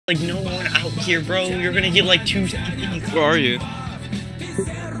like no one out here, bro. You're gonna get like 2 seconds. Where are you?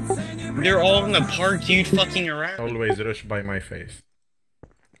 They're all in the park, dude, fucking around. Always rush by my face.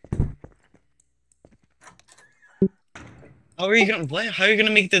 How are you gonna what? How are you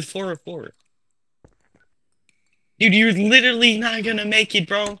gonna make this 4-4? Dude, you're literally not gonna make it,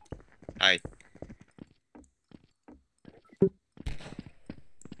 bro. Hi.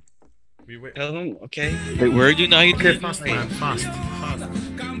 We wait. Tell them, okay. Wait, where are you now? Okay, fast, man, fast.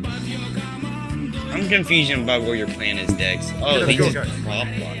 I'm confused about where your plan is, Dex. Oh, Yeah, they go, just guys. prop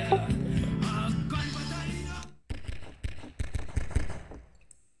block.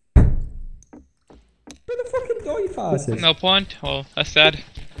 Where the fucking die fastest? No point. Oh, that's sad.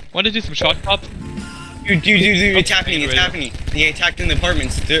 Want to do some shot pop? Dude, it's happening, it's happening. They attacked in the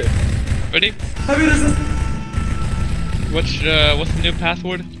apartments. Dude. Ready? What's the new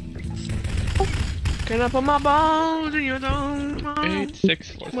password? Can I put my bones in your dome?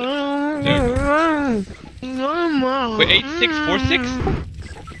 8646. Wait, 8646?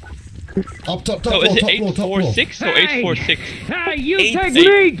 Up top, No, is it top floor. 846 or 846? Hey, you Eight, take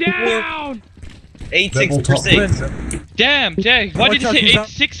eight, me down! 8646. Damn, Jay, why did you say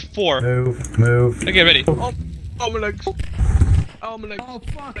 864? Move. Okay, ready. Oh my legs. Oh my legs. Oh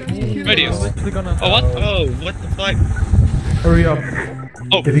fuck! Ready. Oh, what? Oh, what the fuck? Hurry up.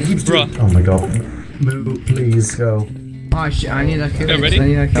 Oh, If he keeps bruh. doing... Oh my god. Move, please, go. Oh shit, I need a kill. Okay, ready? I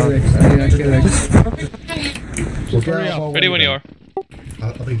need a kill. I need a kill. Ready when you are.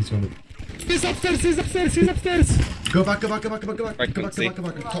 I think he's going to... He's upstairs! Go back. Right,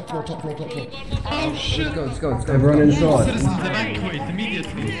 Top floor. Oh shit! Let's go. Everyone inside. Evacuate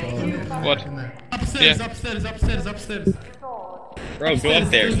immediately. What? Upstairs. Bro, go up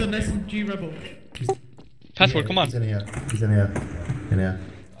there. There's an SMG rebel. Password, come on. He's in here.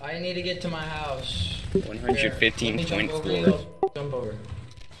 I need to get to my house. 115.4. Jump over.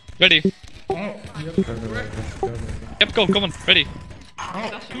 Ready. Oh, Yep, go, come on, ready.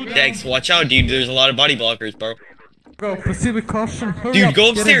 Dex, watch out, dude. There's a lot of body blockers, bro. Go, proceed with caution. Hurry Dude, up. go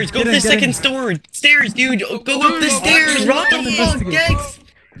upstairs. Go Get to in, the get in. second story. Stairs, dude. Go up the stairs. What the fuck, Dex?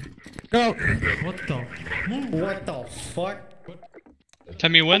 Go. What the fuck? Tell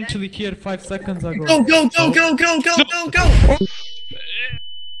me when. Actually here 5 seconds ago. Go.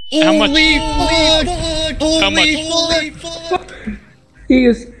 How much? Holy fuck! How much? Holy fuck! He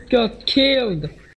just got killed.